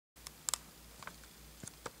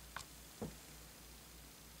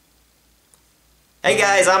Hey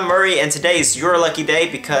guys, I'm Murray and today's your lucky day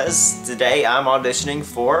because today I'm auditioning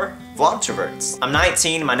for VlogTroverts. I'm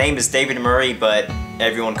 19, my name is David Murray, but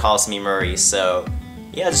everyone calls me Murray, so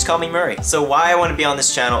yeah, just call me Murray. So why I want to be on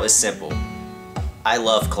this channel is simple. I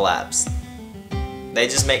love collabs. They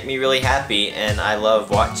just make me really happy and I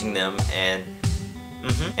love watching them and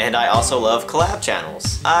I also love collab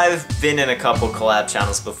channels. I've been in a couple collab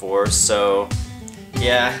channels before, so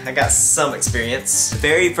yeah, I got some experience. The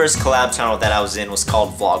very first collab channel that I was in was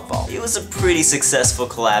called VlogVol. It was a pretty successful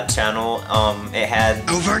collab channel. It had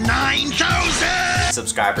over 9,000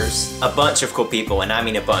 subscribers. A bunch of cool people, and I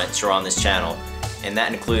mean a bunch, are on this channel. And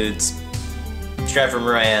that includes Trevor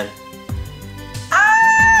Moran.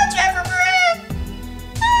 Trevor Moran!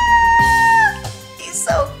 He's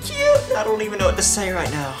so cute! I don't even know what to say right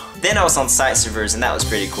now. Then I was on Site Servers, and that was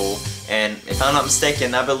pretty cool. And if I'm not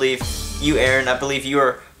mistaken, I believe you, Aaron, I believe you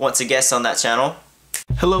were once a guest on that channel.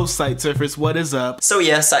 Hello, Site Servers, what is up? So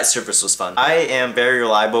yeah, Site Servers was fun. I am very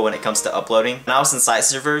reliable when it comes to uploading. When I was in Site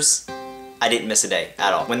Servers, I didn't miss a day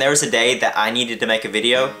at all. When there was a day that I needed to make a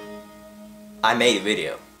video, I made a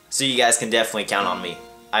video. So you guys can definitely count on me.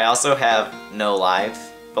 I also have no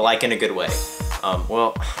life, but like in a good way.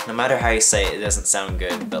 Well, no matter how you say it, it doesn't sound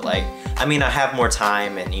good, but like, I mean, I have more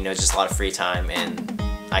time and, you know, just a lot of free time, and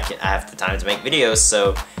I have the time to make videos,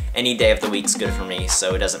 so any day of the week's good for me,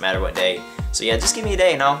 so it doesn't matter what day. So yeah, just give me a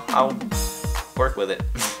day and I'll work with it.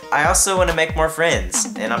 I also want to make more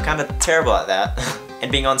friends, and I'm kind of terrible at that.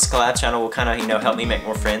 And being on this collab channel will kind of, you know, help me make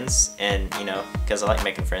more friends, and, you know, because I like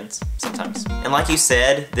making friends sometimes. And like you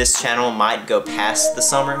said, this channel might go past the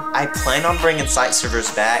summer. I plan on bringing Site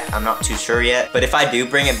Servers back, I'm not too sure yet, but if I do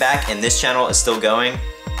bring it back and this channel is still going,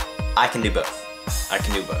 I can do both. I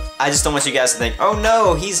can do both. I just don't want you guys to think, oh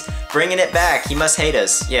no, he's bringing it back, he must hate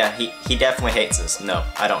us. Yeah, he definitely hates us. No,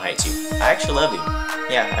 I don't hate you. I actually love you.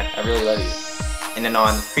 Yeah, I really love you. In a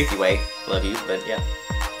non-creepy way, love you, but yeah.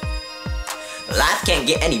 Life can't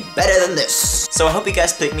get any better than this. So I hope you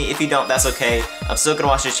guys pick me. If you don't, that's okay. I'm still gonna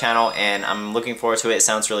watch this channel and I'm looking forward to it. It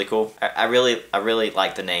sounds really cool. I really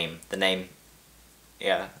like the name.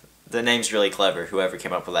 Yeah, the name's really clever, whoever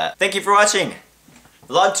came up with that. Thank you for watching.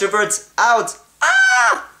 VlogTroverts out.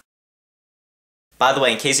 By the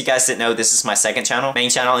way, in case you guys didn't know, this is my second channel.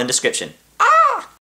 Main channel in description.